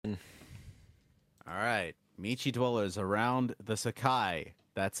All right. Michi dwellers around the Sakai.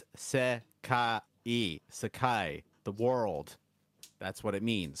 That's Sekai. Sakai. The world. That's what it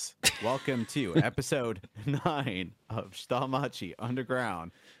means. Welcome to episode 9 of Shitamachi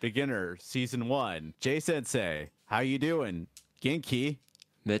Underground Beginner Season 1. Jay Sensei, how you doing? Genki?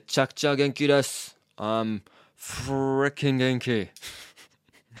 めちゃくちゃ元気です。I'm freaking 元気.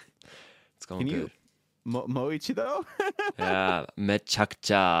 It's going Can you good. Moichi though? Yeah, めちゃく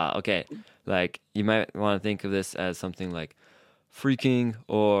ちゃ. Okay, like you might want to think of this as something like freaking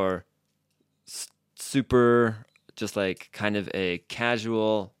or super, just like kind of a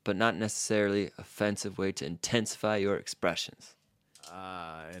casual but not necessarily offensive way to intensify your expressions.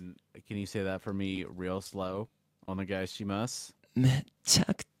 And can you say that for me real slow? Onegaishimasu. めちゃ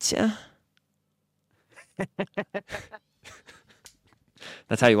くちゃ.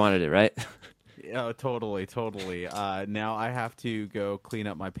 That's how you wanted it, right? Oh, totally. Now I have to go clean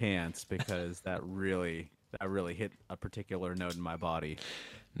up my pants because that really hit a particular note in my body.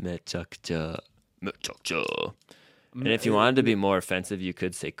 めちゃくちゃ. めちゃくちゃ. And if you wanted to be more offensive, you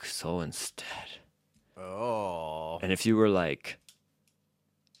could say kuso instead. Oh. And if you were like,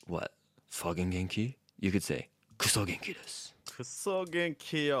 what, fucking genki? You could say kuso genki desu. Kuso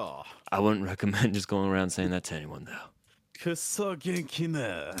genki yo. I wouldn't recommend just going around saying that to anyone, though. Kuso genki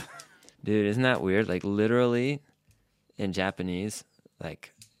ne. Dude, isn't that weird? Like, literally, in Japanese,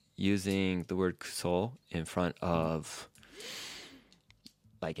 like, using the word kuso in front of,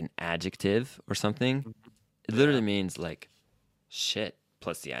 like, an adjective or something, it literally means, like, shit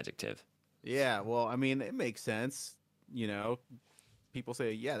plus the adjective. Yeah, well, I mean, it makes sense. You know, people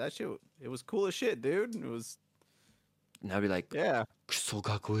say, yeah, that shit, it was cool as shit, dude. It was, And I'd be like, yeah. kuso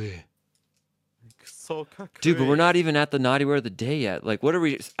kakui. Kuso kakui. Dude, but we're not even at the naughty word of the day yet. Like, what are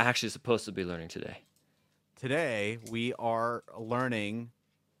we actually supposed to be learning today? Today, we are learning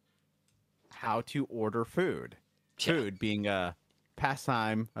how to order food. Yeah. Food being a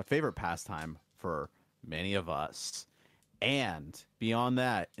pastime, a favorite pastime for many of us. And beyond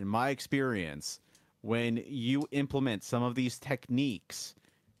that, in my experience, when you implement some of these techniques,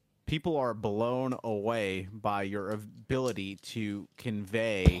 people are blown away by your ability to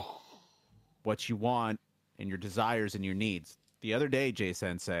convey what you want and your desires and your needs. The other day, Jay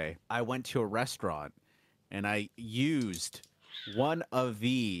Sensei, I went to a restaurant and I used one of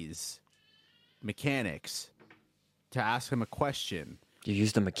these mechanics to ask him a question. You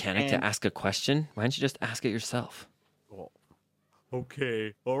used a mechanic And- to ask a question? Why didn't you just ask it yourself? Well,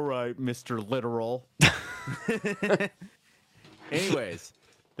 okay, all right, Mr. Literal. Anyways,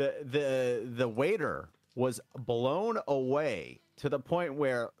 the waiter was blown away to the point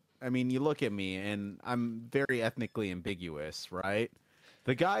where, I mean, you look at me and I'm very ethnically ambiguous, right?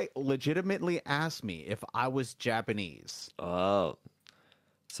 The guy legitimately asked me if I was Japanese. Oh.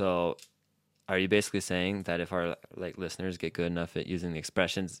 So are you basically saying that if our listeners get good enough at using the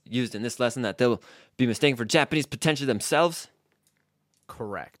expressions used in this lesson that they'll be mistaken for Japanese potentially themselves?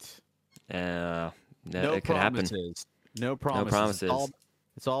 Correct. No promises. it could happen. No promises. No promises.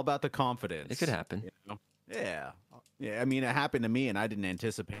 It's all about the confidence. It could happen. You know? Yeah. I mean, it happened to me, and I didn't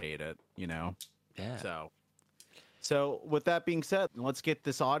anticipate it. You know. Yeah. So with that being said, let's get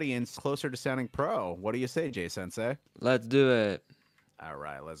this audience closer to sounding pro. What do you say, Jay Sensei? Let's do it. All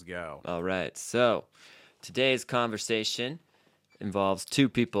right, let's go. All right. So today's conversation involves two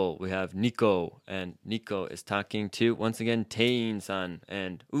people. We have Nico, and Nico is talking to, once again, Tain-san.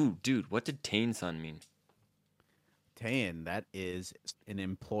 And, ooh, dude, what did Tain-san mean? Tan, that is an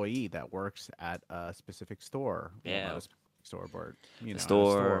employee that works at a specific store. Well, Yeah. not a specific store, but, you know, A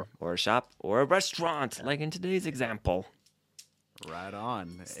store or a shop or a restaurant, like in today's example. Right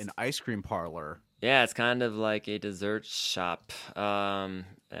on. An ice cream parlor. Yeah, it's kind of like a dessert shop. And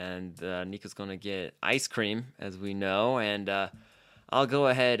Nico's going to get ice cream, as we know. And I'll go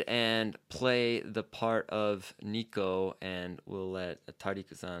ahead and play the part of Nico, and we'll let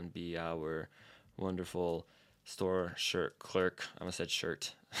Tariku-san be our wonderful store shirt clerk. I almost said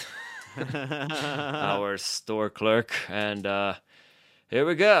shirt. Our store clerk. And here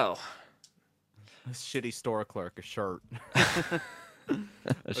we go. A shitty store clerk, a shirt.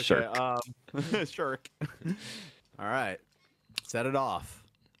 A shirk. Shirk. All right. Set it off.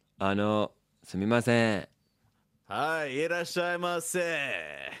 すみません。はい、いらっしゃいま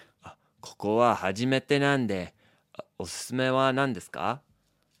せ。ここは初めてなんで、おすすめは何ですか？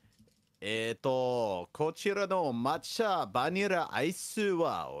こちらの抹茶バニラアイス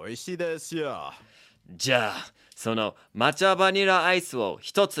は美味しいですよ。じゃあ、その抹茶バニラアイスを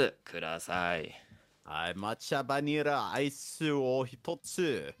一つください。はい、抹茶バニラアイスを一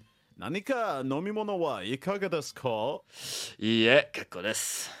つ。何か飲み物はいかがですか？いいえ、結構で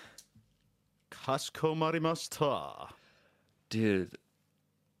す。Kashikomarimashita. Dude,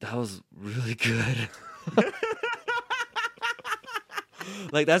 that was really good.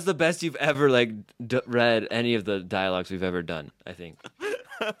 Like that's the best you've ever like read any of the dialogues we've ever done, I think.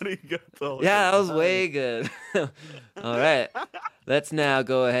 Yeah, that was way good. All right. Let's now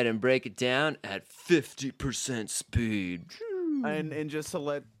go ahead and break it down at 50% speed. And just to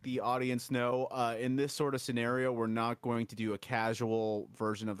let the audience know, in this sort of scenario, we're not going to do a casual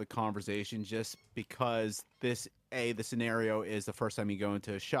version of the conversation just because the scenario is the first time you go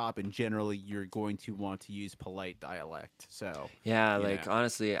into a shop, and generally you're going to want to use polite dialect. So Yeah, you like know.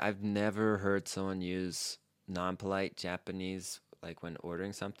 honestly, I've never heard someone use non-polite Japanese like when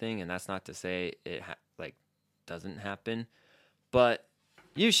ordering something, and that's not to say it like doesn't happen, but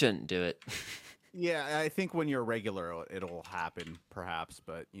you shouldn't do it. Yeah, I think when you're regular, it'll happen, perhaps.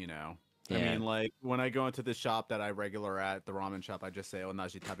 But I Yeah. mean, like when I go into the shop that I regular at, the ramen shop, I just say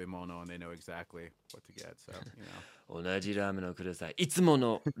 "onaji tabemono," and they know exactly what to get. So 同じラーメンをください。いつも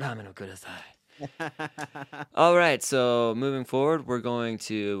のラーメンをください。All right, so moving forward, we're going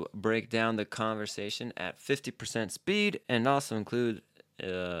to break down the conversation at 50% speed and also include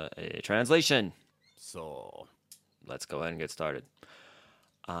a translation. So Let's go ahead and get started.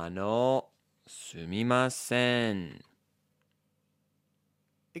 すみません。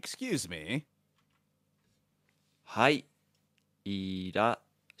excuse me. はい、いらっ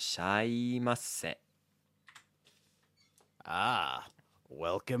しゃいませ。Ah,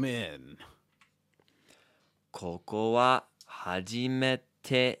 welcome in. ここは初め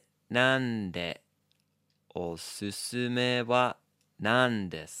てなんで、おすすめは何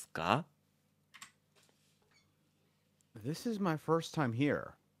ですか？ This is my first time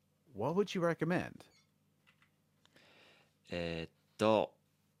here. What would you recommend?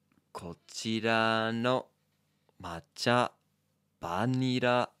 こちらの抹茶バニ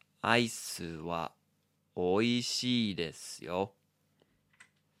ラアイスはおいしいですよ。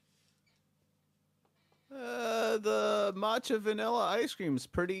The matcha vanilla ice cream's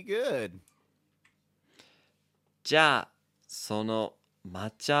pretty good. じゃあ、その抹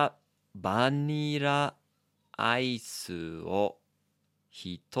茶バニラアイスを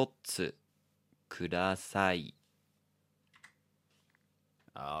一つください。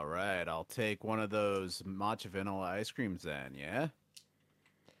All right, I'll take one of those matcha vanilla ice creams then, yeah?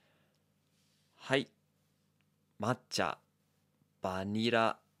 はい。抹茶バニ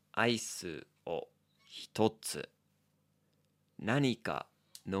ラアイスを一つ。何か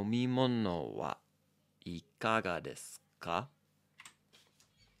飲み物はいかがですか？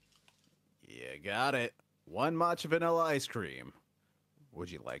 You got it. One matcha vanilla ice cream. Would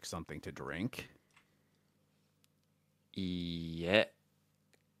you like something to drink? いいえ、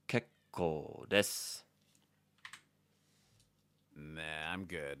結構です。Nah, I'm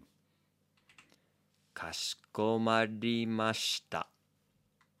good. かしこまりました。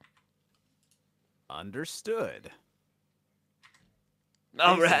Understood.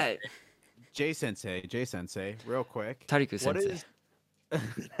 All right. Jay Sensei, real quick. Tariku What Sensei. is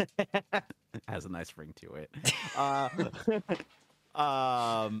has a nice ring to it.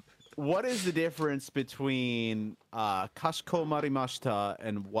 What is the difference between kashikomarimashita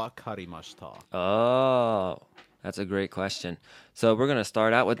and wakarimashita? Oh, that's a great question. So we're going to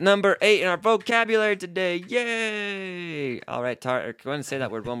start out with number 8 in our vocabulary today. Yay! All right, go ahead and say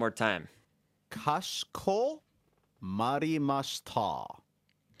that word one more time. Kashikomarimashita.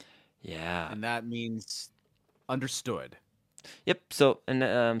 Yeah. And that means understood. Yep. So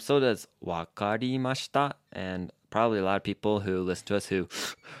so does wakarimashita, and probably a lot of people who listen to us who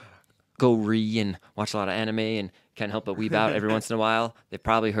go and watch a lot of anime and can't help but weeb out every once in a while. They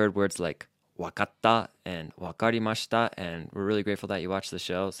probably heard words like wakatta and wakarimashita, and we're really grateful that you watch the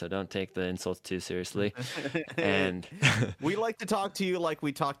show. So don't take the insults too seriously. And we like to talk to you like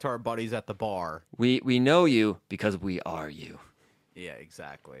we talk to our buddies at the bar. we know you because we are you. Yeah,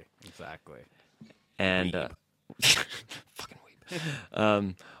 exactly. And fucking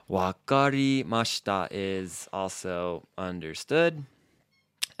weeb. Wakarimashita is also understood.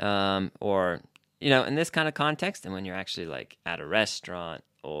 Or in this kind of context, and when you're actually like at a restaurant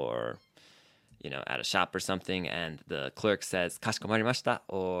or at a shop or something, and the clerk says "kashikomarimashita"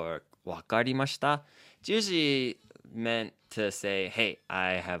 or "wakarimashita," it's usually meant to say, "Hey,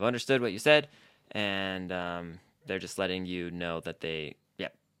 I have understood what you said," and they're just letting you know that they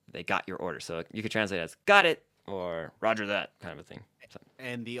got your order. So you could translate it as "got it" or "Roger that" kind of a thing. So.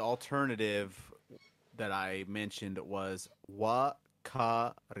 And the alternative that I mentioned was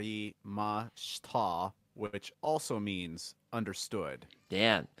wakarimashita, which also means understood.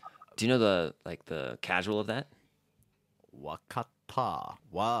 Damn. Do you know the casual of that? Wakata.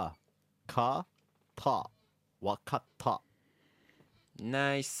 Waka. Wakata. Wakata.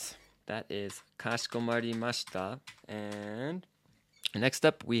 Nice. That is kashikomarimashita. And next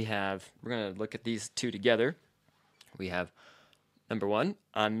up, we're going to look at these two together. We have number one,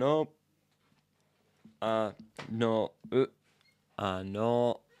 ano, ano,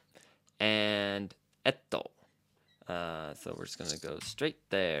 and etto. So we're just going to go straight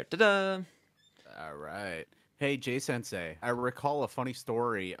there. Ta-da! All right. Hey, Jay Sensei, I recall a funny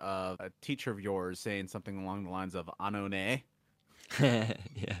story of a teacher of yours saying something along the lines of anone.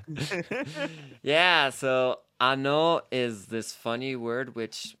 Yeah. Yeah, so ano is this funny word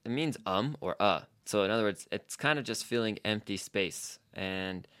which it means or So in other words, it's kind of just filling empty space.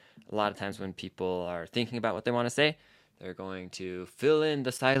 And a lot of times when people are thinking about what they want to say, they're going to fill in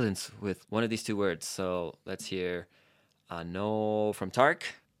the silence with one of these two words. So let's hear ano from Tark.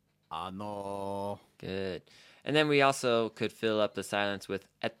 Ano. Good. And then we also could fill up the silence with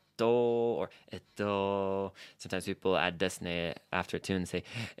etto or etto. Sometimes people add desne after a tune and say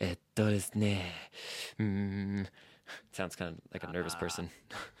etto desne. Sounds kind of like a nervous person.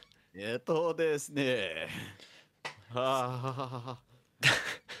 Eto desu ne.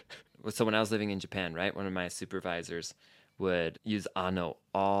 So when I was living in Japan, right, one of my supervisors would use ano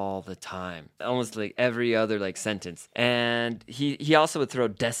all the time, almost like every other like sentence. And he also would throw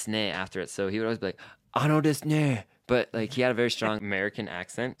desne after it. So he would always be like, ano desne. But like he had a very strong American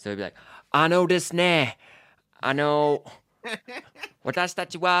accent. So he'd be like, ano desne. Ano, watashi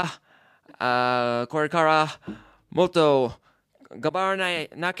tachi wa, kore kara, moto, gabaranai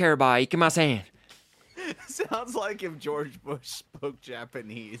nakereba ikimasen. Sounds like if George Bush spoke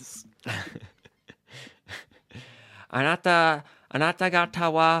Japanese. あなた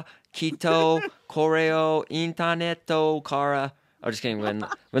方はきっとこれをインターネットから I'm just kidding. When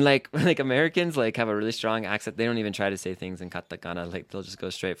like Americans like have a really strong accent, they don't even try to say things in katakana. Like they'll just go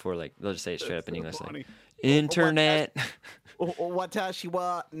straight for like they'll just say it straight up in English. Funny. Like internet. Watashi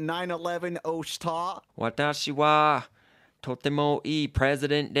wa 9/11 oshita. Watashi wa totemo ii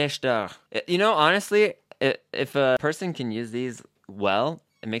president deshita. You know, honestly, if a person can use these well,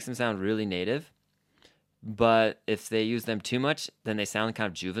 it makes them sound really native. But if they use them too much, then they sound kind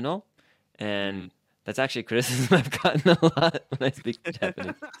of juvenile. And that's actually a criticism I've gotten a lot when I speak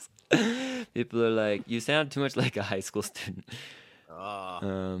Japanese. People are like, you sound too much like a high school student.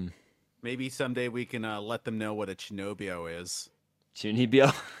 Maybe someday we can let them know what a chinobio is.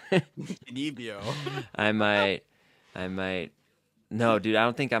 Chunibyo. Chinibyo. I might. No, dude, I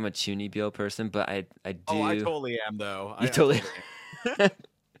don't think I'm a chunibyo person, but I do. Oh, I totally am, though. You totally am.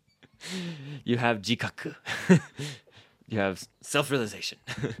 You have jikaku. You have self-realization.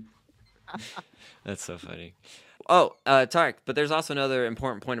 That's so funny. Oh, Tarek, but there's also another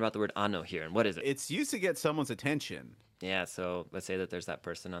important point about the word ano here. And what is it? It's used to get someone's attention. Yeah, so let's say that there's that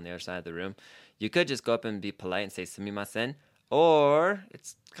person on the other side of the room. You could just go up and be polite and say sumimasen. Or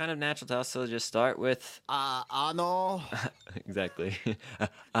it's kind of natural to also just start with ano. Exactly.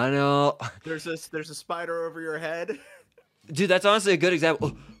 Ano. There's a spider over your head. Dude, that's honestly a good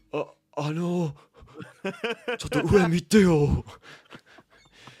example. Ano. ちょっと上見てよ。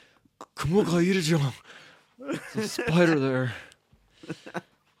雲がいるじゃん. There's a spider there.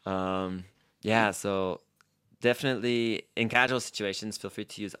 Yeah, so definitely in casual situations, feel free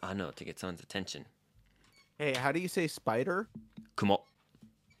to use ano to get someone's attention. Hey, how do you say spider? Kumo.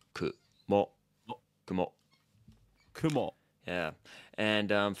 Kumo. Kumo. Kumo. Yeah.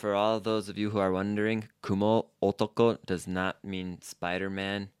 And for all of those of you who are wondering, Kumo Otoko does not mean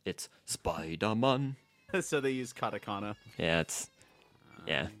Spider-Man. It's Spider-Man. So they use katakana. Yeah,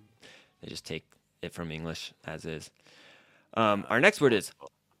 yeah. They just take it from English as is. Our next word is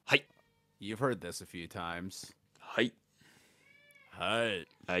hai. You've heard this a few times. Hai. Hai.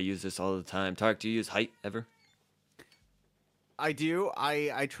 I use this all the time. Tarek, do you use hai ever? I do.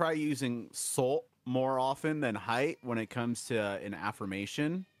 I try using so more often than height when it comes to an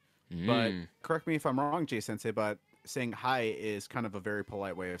affirmation. But correct me if I'm wrong, Jay Sensei, but saying hi is kind of a very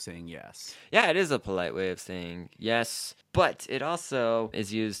polite way of saying yes. Yeah, it is a polite way of saying yes, but it also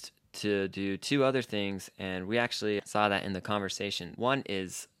is used to do two other things, and we actually saw that in the conversation. One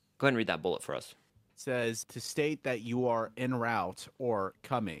is, go ahead and read that bullet for us. It says to state that you are en route or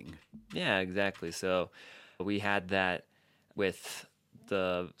coming. Yeah, exactly. So we had that with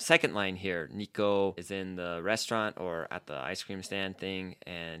the second line here. Nico is in the restaurant or at the ice cream stand thing,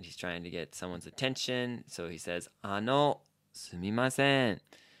 and he's trying to get someone's attention. So he says, "Ano, sumimasen."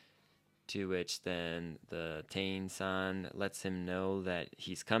 To which then the Tain-san lets him know that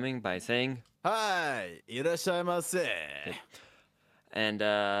he's coming by saying, Hi, irashaimase. And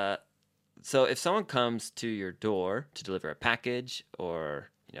so if someone comes to your door to deliver a package or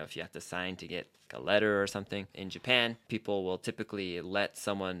if you have to sign to get a letter or something. In Japan, people will typically let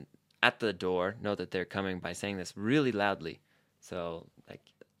someone at the door know that they're coming by saying this really loudly. So, like,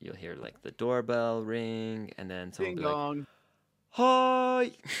 you'll hear like the doorbell ring, and then someone Ding will be like, dong.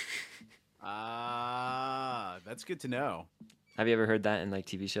 "Hi." Ah, that's good to know. Have you ever heard that in like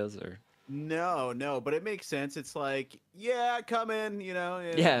TV shows or? No, but it makes sense. It's like, yeah, come in,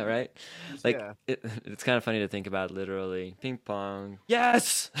 Yeah, right. Like yeah. it's kind of funny to think about literally. Ping pong.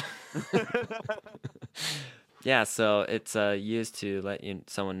 Yes. Yeah, so it's used to let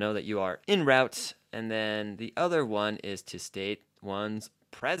someone know that you are en route, and then the other one is to state one's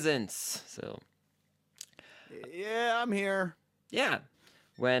presence. So Yeah, I'm here. yeah,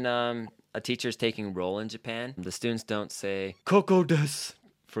 when a teacher's taking roll in Japan, the students don't say "koko desu"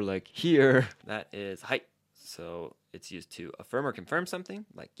 for like here. That is "hai." So it's used to affirm or confirm something,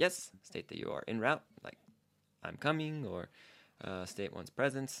 like yes, state that you are en route, like I'm coming, or state one's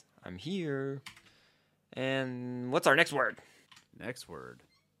presence, I'm here. And what's our next word? Next word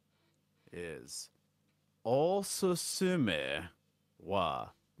is osusume wa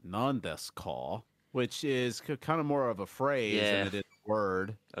nan desu ka, which is kind of more of a phrase Yeah. than it is a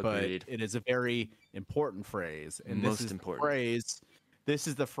word, Agreed. but it is a very important phrase. And Most important. This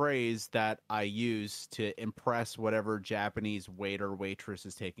is the phrase that I use to impress whatever Japanese waiter or waitress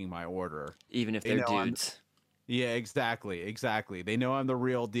is taking my order. Even if They they're know dudes. Yeah, exactly. They know I'm the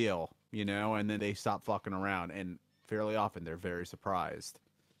real deal, and then they stop fucking around. And fairly often they're very surprised.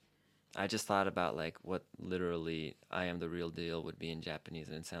 I just thought about like what literally "I am the real deal" would be in Japanese,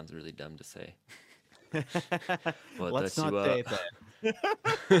 and it sounds really dumb to say. Let's not wa- say it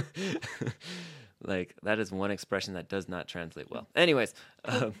then. Like that is one expression that does not translate well. Anyways,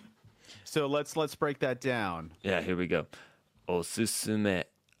 So let's break that down. yeah, here we go. Osusume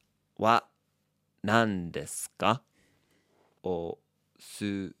wa nan desu ka?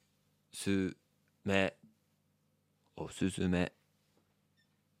 Osusume. Osusume.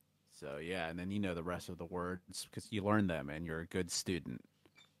 So yeah, and then you know the rest of the words because you learned them and you're a good student.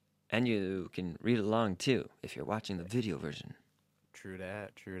 And you can read along too if you're watching the video version. True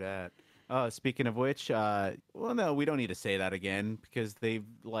that. True that. Speaking of which, well, no, we don't need to say that again because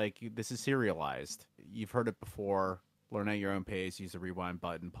this is serialized. You've heard it before. Learn at your own pace. Use the rewind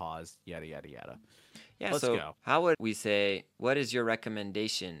button. Pause. Yada yada yada. Yeah, Let's so go. how would we say, what is your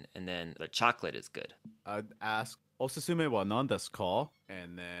recommendation? And then the chocolate is good. I'd ask osusume wa nan desu ka?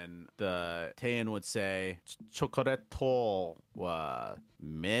 And then the Teian would say chocoreto wa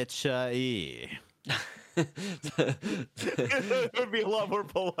mecha ii. It would be a lot more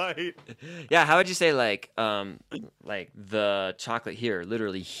polite. Yeah, how would you say like the chocolate here,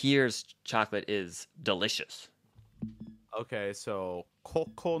 literally here's chocolate is delicious. Okay, so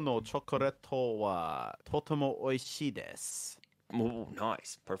koko no chocoreto wa totemo oishii desu. Ooh,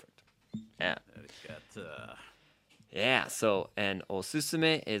 nice. Perfect. Yeah. Arigato. Yeah, so an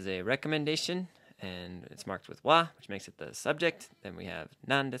osusume is a recommendation, and it's marked with wa, which makes it the subject. Then we have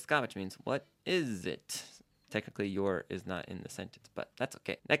nan desu ka, which means what is it? Technically, your is not in the sentence, but that's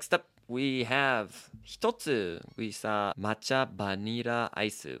okay. Next up, we have hitotsu. We saw matcha vanilla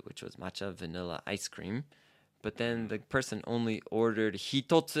aisu, which was matcha vanilla ice cream. But then the person only ordered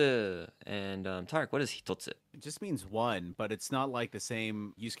hitotsu. And Tarek, what is hitotsu? It just means one, but it's not like the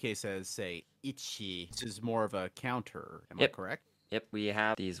same use case as, say, ichi. This is more of a counter. Am I correct? Yep, we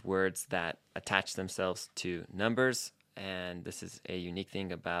have these words that attach themselves to numbers. And this is a unique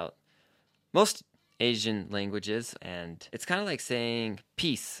thing about most Asian languages. And it's kind of like saying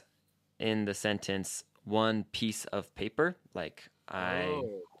piece in the sentence, one piece of paper. Like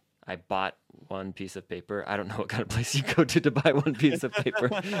I bought one piece of paper. I don't know what kind of place you go to buy one piece of paper,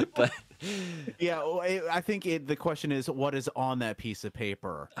 but yeah, well, I think the question is what is on that piece of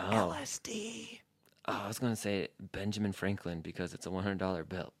paper? Oh. LSD. Oh, I was gonna say Benjamin Franklin because it's a $100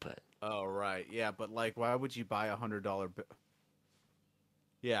 bill, but Oh right, yeah, but like, why would you buy $100 bill?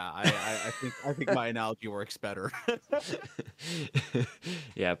 Yeah, I think my analogy works better.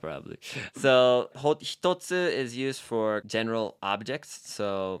 yeah, probably. So hitotsu is used for general objects,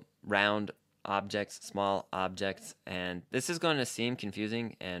 so round objects, small objects, and this is going to seem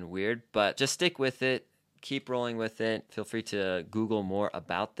confusing and weird, but just stick with it. Keep rolling with it. Feel free to Google more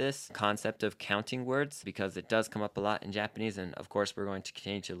about this concept of counting words because it does come up a lot in Japanese. And of course, we're going to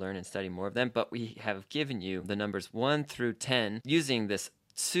continue to learn and study more of them. But we have given you the numbers 1 through 10 using this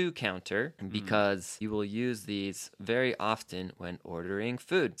tsu counter because you will use these very often when ordering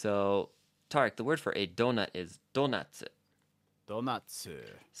food. So, Tarek, the word for a donut is donatsu. Donatsu.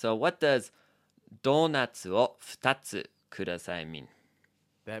 So, what does donatsu o 2つください mean?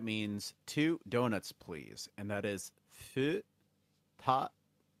 That means 2 donuts, please. And that is fu ta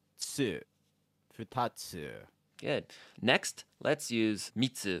Futatsu. Futatsu. Good. Next, let's use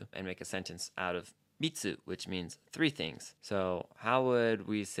mitsu and make a sentence out of mitsu, which means three things. So, how would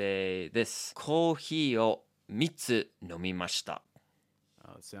we say this? コーヒーを3つ飲みました.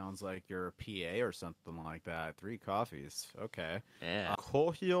 Oh, it sounds like you're a PA or something like that. 3 coffees. Okay. Yeah. コ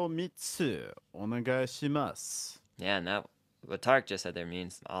ーヒーを3つお願いします. Yeah, and that what Tarek just said there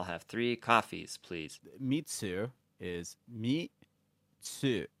means I'll have 3 coffees, please. Mitsu is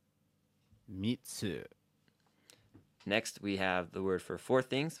mitsu. Mitsu. Next, we have the word for 4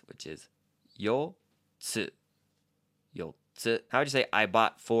 things, which is yotsu. Yotsu. How would you say I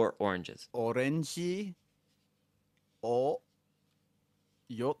bought 4 oranges? オレンジを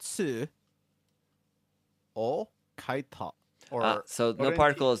4つを書いた. Or So no オレンジ-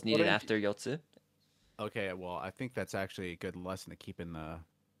 particle is needed オレンジ- after yotsu. Okay, well, I think that's actually a good lesson to keeping the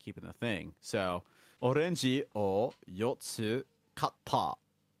thing. So, オレンジを4つ買った.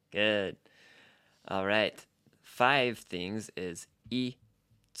 Good. All right. 5 things is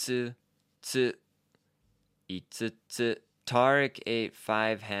itsu. Itsu. Tarek ate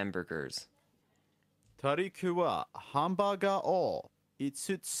 5 hamburgers. タリクはハンバーガーを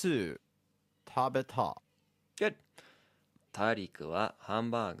5つ食べた. Good. タリクはハ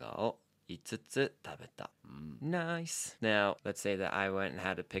ンバーガーを5つ食べた. Nice. Now, let's say that I went and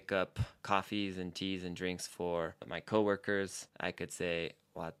had to pick up coffees and teas and drinks for my coworkers. I could say,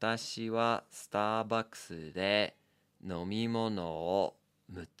 私はスターバックスで飲み物を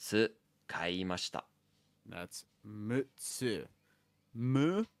6つ買いました. That's 6つ.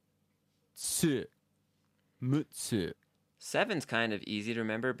 6つ. 6つ. 7's kind of easy to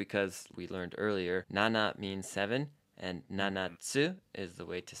remember because we learned earlier, nana means 7, and nanatsu is the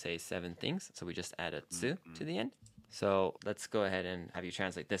way to say 7 things. So we just add a tsu to the end. So let's go ahead and have you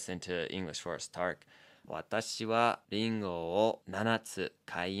translate this into English for us, Tarek. 私はリンゴを7つ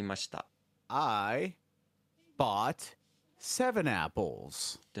買いました. I bought 7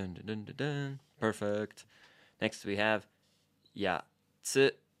 apples. Dun, dun, dun, dun, dun. Perfect. Next we have 8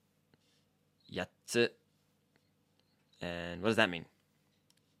つ. 8つ. And what does that mean?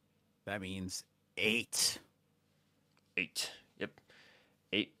 That means 8. 8. Yep.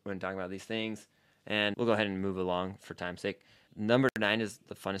 8 when talking about these things. And we'll go ahead and move along for time's sake. Number 9 is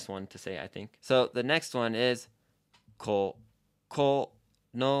the funnest one to say, I think. So the next one is ko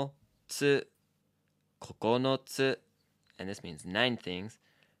no tsu. Kokonotsu. And this means 9 things.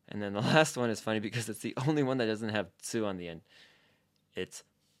 And then the last one is funny because it's the only one that doesn't have tsu on the end. It's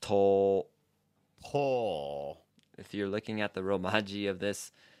to. Tall. If you're looking at the romaji of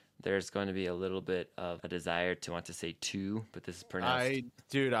this, there's going to be a little bit of a desire to want to say 2, but this is pronounced.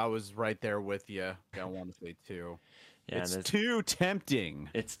 Dude, I was right there with you. I want to say 2. Yeah, it's too tempting.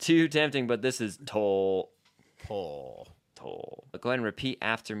 It's too tempting, but this is to. Tall. But go ahead and repeat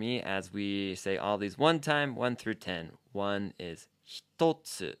after me as we say all these one time, 1 through 10. 1 is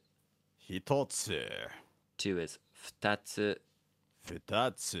hitotsu. Hitotsu. 2 is futatsu.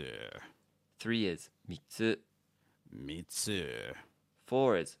 Futatsu. 3 is mitsu. Mitsu.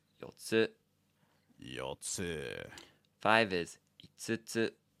 4 is yotsu. Yotsu. 5 is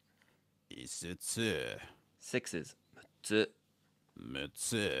itsutsu. Isutsu. 6 is mutsu.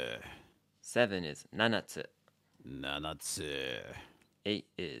 Mutsu. 7 is nanatsu. Nanatsu. 8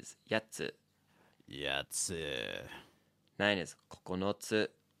 is yatsu. Yatsu. 9 is kokonotsu.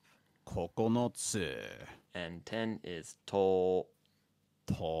 Kokonotsu. And 10 is to.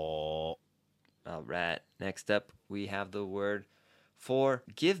 Tall. All right. Next up, we have the word for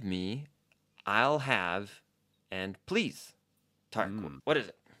give me, I'll have, and please. Tarek, what is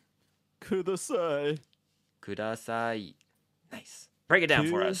it? Kudasai. Kudasai. Nice. Break it down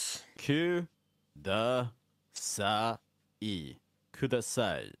for us. Kudasai.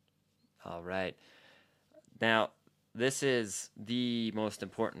 Kudasai. All right. Now, this is the most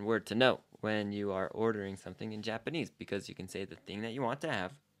important word to know when you are ordering something in Japanese because you can say the thing that you want to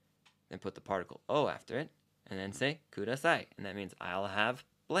have, then put the particle o after it, and then say kudasai, and that means I'll have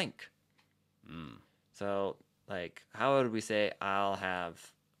blank. So, like, how would we say I'll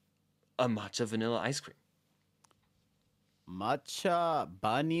have a matcha vanilla ice cream? Matcha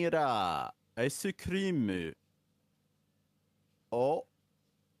vanilla ice cream o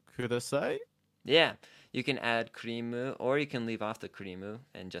kudasai? Yeah, you can add creamu, or you can leave off the creamu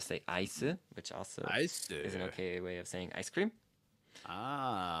and just say aisu, which also Aisu. is an okay way of saying ice cream.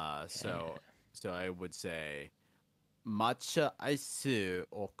 So I would say matcha aisu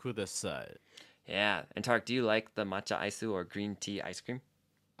o kudasai. Yeah, and Tarek, do you like the matcha aisu or green tea ice cream?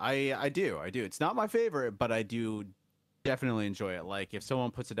 I do. It's not my favorite, but I do definitely enjoy it. Like, if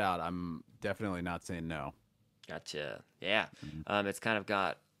someone puts it out, I'm definitely not saying no. Gotcha. Yeah. It's kind of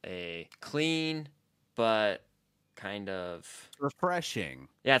got a clean but kind of Refreshing.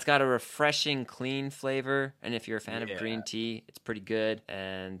 yeah, it's got a refreshing, clean flavor. And if you're a fan of Yeah. green tea, it's pretty good.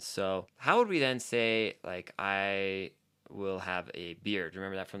 And so, how would we then say, like, I will have a beer? Do you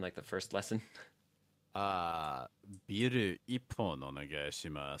remember that from like the first lesson? ビール一本お願いし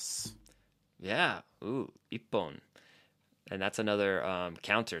ます。Yeah. Ooh, ippon. And that's another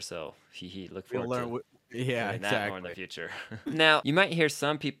counter. So, look We'll forward learn. to Yeah, learning that more in the exactly. future. Now, you might hear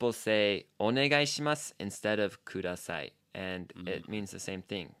some people say onegaishimasu instead of kudasai. And it means the same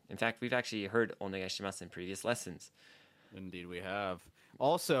thing. In fact, we've actually heard onegaishimasu in previous lessons. Indeed, we have.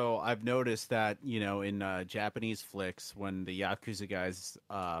 Also, I've noticed that in Japanese flicks, when the yakuza guy's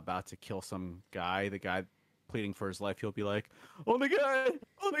about to kill some guy, the guy pleading for his life, he'll be like, "Oh the guy,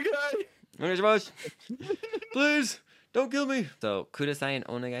 oh the guy." Onegaishimasu! Please, don't kill me! So, kudasai and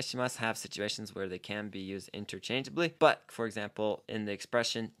onegaishimasu have situations where they can be used interchangeably. But, for example, in the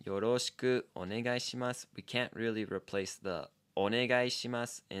expression yoroshiku onegaishimasu, we can't really replace the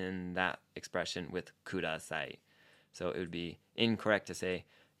onegaishimasu in that expression with kudasai. So, it would be incorrect to say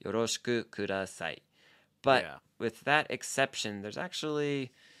yoroshiku kudasai. But Yeah, with that exception, there's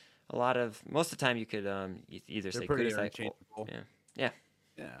actually a lot of most of the time you could either they're say pretty kudasai or interchangeable. yeah.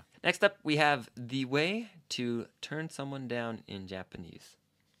 Yeah. Next up, we have the way to turn someone down in Japanese.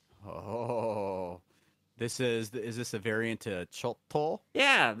 Oh, is this a variant to chotto?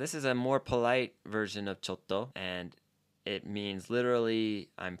 Yeah, this is a more polite version of chotto, and it means literally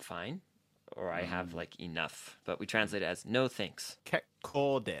I'm fine or I have like enough, but we translate it as no thanks.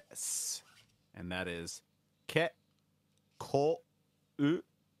 Kekko desu, and that is kekko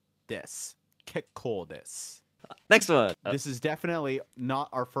desu. Kekko desu. Next one. This is definitely not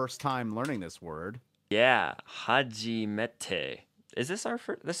our first time learning this word. Yeah, hajimete. Is this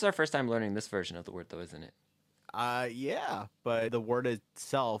this is our first time learning this version of the word though, isn't it? Yeah, but the word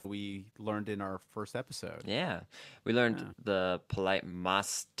itself we learned in our first episode. Yeah. We learned the polite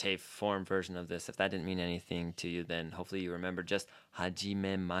maste form version of this. If that didn't mean anything to you, then hopefully you remember just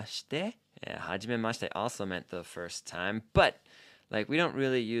hajimemashite. Yeah, hajimemashite also meant the first time, but like we don't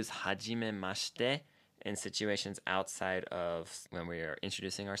really use hajimemashite in situations outside of when we are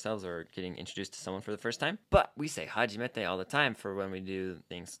introducing ourselves or getting introduced to someone for the first time. But we say hajimete all the time for when we do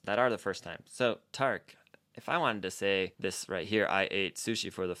things that are the first time. So, Tark, if I wanted to say this right here, I ate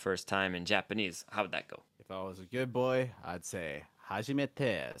sushi for the first time in Japanese, how would that go? If I was a good boy, I'd say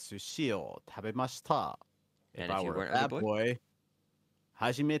hajimete sushi o tabemashita. If And I if you were a weren't a bad good boy? boy,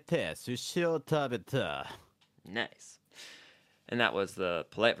 hajimete sushi o tabeta. Nice. And that was the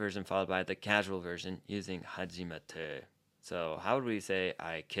polite version followed by the casual version using hajimete. So, how would we say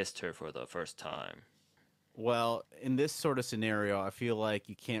I kissed her for the first time? Well, in this sort of scenario, I feel like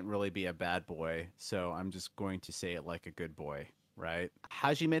you can't really be a bad boy, so I'm just going to say it like a good boy, right?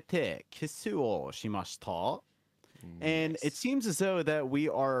 Hajimete kisu o shimashita. And it Nice. seems as though that we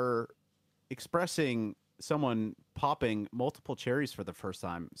are expressing someone popping multiple cherries for the first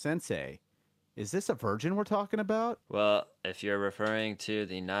time. Sensei, is this a virgin we're talking about? Well, if you're referring to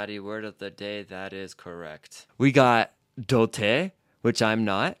the naughty word of the day, that is correct. We got dote, which I'm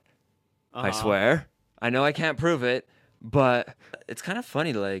not. I swear. I know I can't prove it, but it's kind of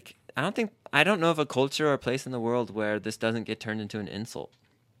funny. Like, I don't know of a culture or place in the world where this doesn't get turned into an insult.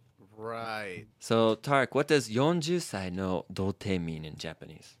 Right. So, Tarek, what does 40歳 no dote mean in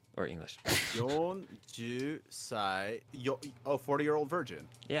Japanese or English? 40-year-old virgin.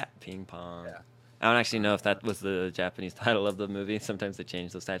 Yeah, ping pong. Yeah. I don't actually know if that was the Japanese title of the movie. Sometimes they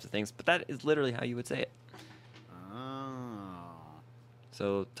change those types of things, but that is literally how you would say it. Oh.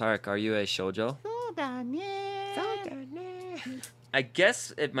 So, Tarek, are you a shoujo? I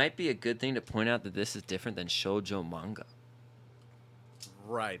guess it might be a good thing to point out that this is different than shoujo manga.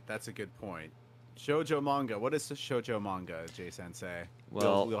 Right, that's a good point. Shoujo manga. What is the shoujo manga, Jay Sensei?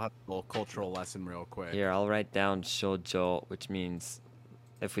 Well- we'll have a little cultural lesson real quick. Here, I'll write down shoujo, which means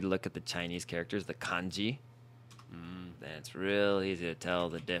if we look at the Chinese characters, the kanji, then it's real easy to tell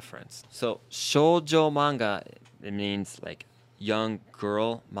the difference. So, shoujo manga, it means like young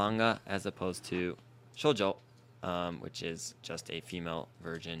girl manga as opposed to shoujo, which is just a female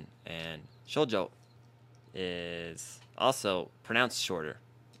version. And shoujo is also pronounced shorter.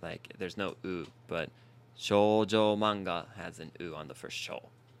 Like, there's no u, but shoujo manga has an u on the first sho.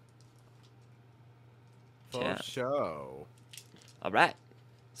 For Yeah. show. All right.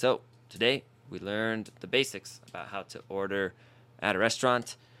 So today we learned the basics about how to order at a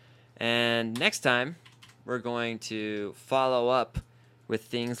restaurant. And next time we're going to follow up with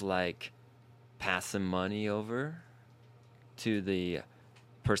things like pass some money over to the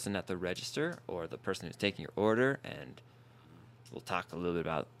person at the register or the person who's taking your order and we'll talk a little bit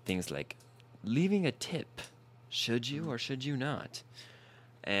about things like leaving a tip. Should you or should you not?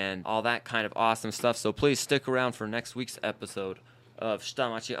 And all that kind of awesome stuff. So please stick around for next week's episode of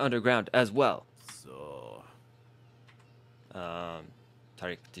Shitamachi Underground as well. So,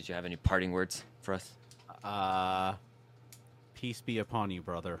 Tariq, did you have any parting words for us? peace be upon you,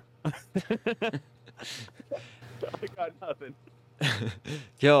 brother. I got nothing.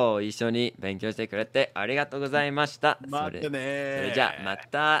 今日一緒に勉強してくれてありがとうございました。またねー。それじゃあま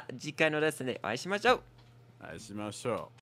た次回のレッスンでお会いしましょう。お会いしましょう。